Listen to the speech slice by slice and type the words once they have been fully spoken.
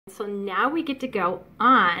So now we get to go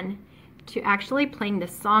on to actually playing the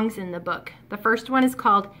songs in the book. The first one is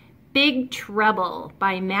called Big Treble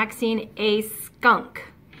by Maxine A.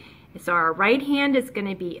 Skunk. So our right hand is going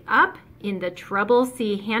to be up in the treble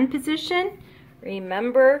C hand position.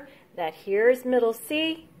 Remember that here's middle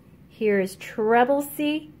C, here's treble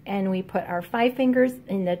C, and we put our 5 fingers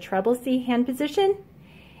in the treble C hand position.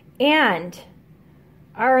 And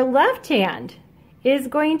our left hand is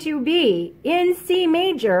going to be in C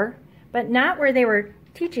major, but not where they were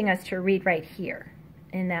teaching us to read right here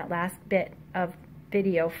in that last bit of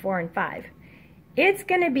video 4 and 5. It's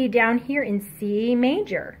going to be down here in C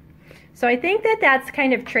major. So I think that that's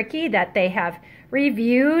kind of tricky that they have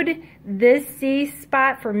reviewed this C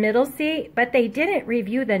spot for middle C, but they didn't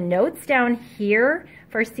review the notes down here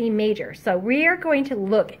for C major. So we are going to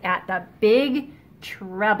look at the big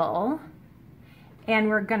treble, and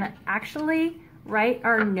we're going to actually write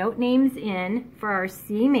our note names in for our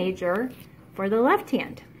C major for the left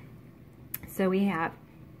hand. So we have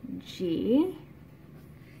G.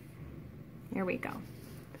 There we go.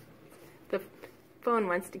 The phone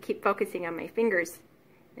wants to keep focusing on my fingers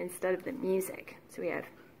instead of the music. So we have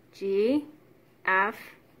G, F,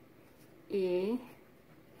 E,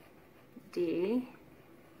 D,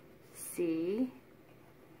 C,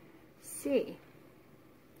 C.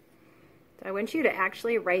 So I want you to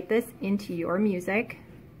actually write this into your music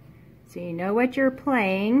so you know what you're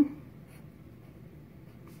playing.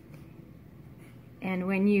 And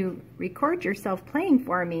when you record yourself playing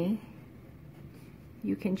for me,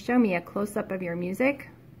 you can show me a close-up of your music,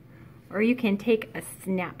 or you can take a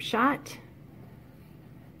snapshot.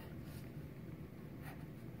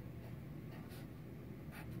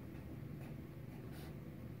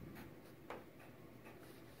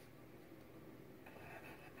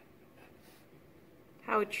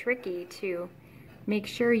 How tricky to make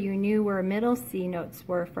sure you knew where middle C notes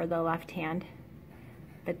were for the left hand.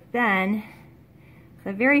 But then,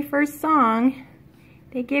 the very first song,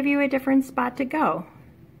 they give you a different spot to go.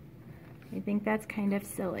 I think that's kind of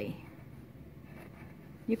silly.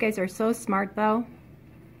 You guys are so smart though.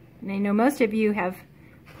 And I know most of you have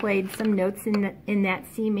played some notes in that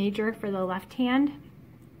C major for the left hand.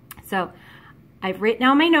 So I've written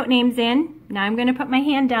all my note names in. Now I'm going to put my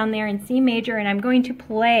hand down there in C major, and I'm going to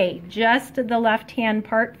play just the left hand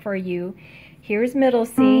part for you. Here's middle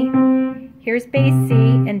C, here's bass C,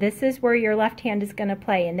 and this is where your left hand is going to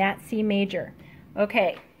play, in that C major.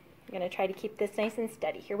 Okay, I'm going to try to keep this nice and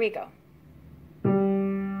steady. Here we go.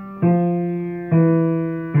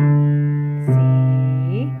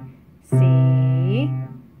 C, C,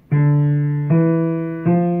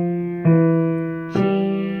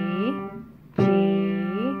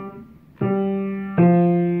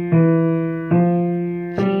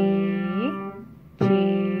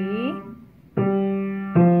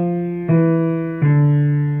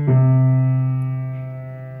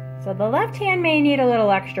 so the left hand may need a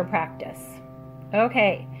little extra practice.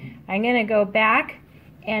 Okay, I'm going to go back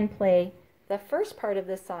and play the first part of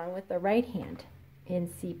the song with the right hand in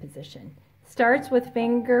C position. Starts with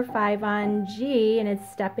finger 5 on G, and it's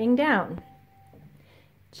stepping down.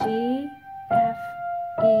 G, F,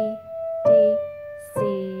 E, D,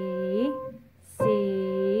 C,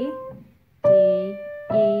 C, D,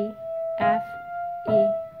 E, F, E.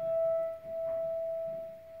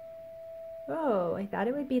 Oh, I thought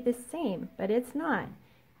it would be the same, but it's not.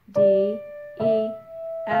 D, E,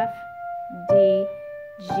 F, D,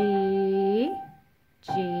 G,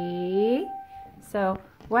 G. So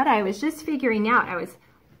what I was just figuring out, I was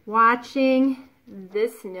watching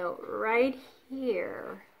this note right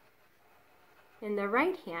here in the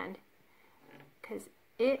right hand, because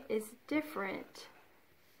it is different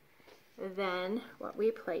than what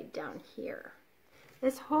we played down here.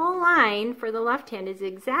 This whole line for the left hand is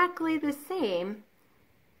exactly the same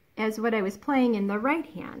as what I was playing in the right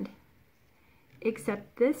hand,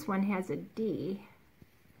 except this one has a D,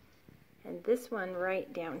 and this one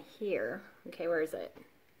right down here, okay, where is it?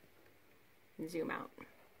 Zoom out.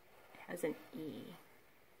 It has an E.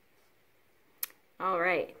 All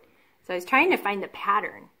right, so I was trying to find the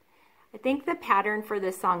pattern. I think the pattern for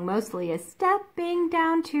this song mostly is stepping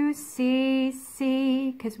down to C,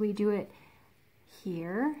 C, because we do it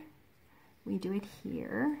here, we do it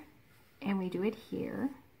here, and we do it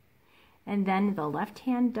here. And then the left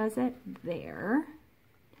hand does it there.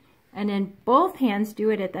 And then both hands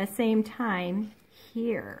do it at the same time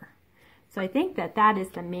here. So I think that that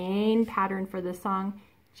is the main pattern for the song.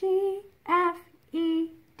 G, F,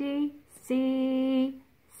 E, D, C,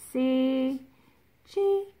 C,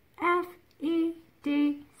 G, F, E,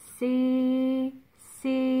 D, C,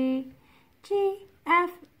 C, G,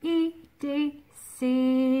 F, E, D,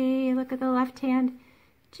 C. Look at the left hand.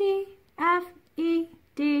 G, F, E,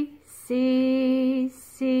 D, C,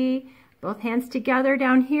 C. Both hands together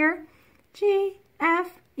down here. G,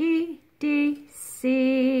 F, E, D,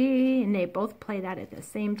 C. And they both play that at the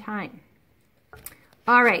same time.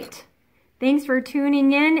 All right. Thanks for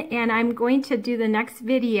tuning in, and I'm going to do the next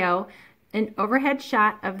video, an overhead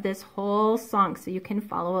shot of this whole song so you can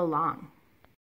follow along.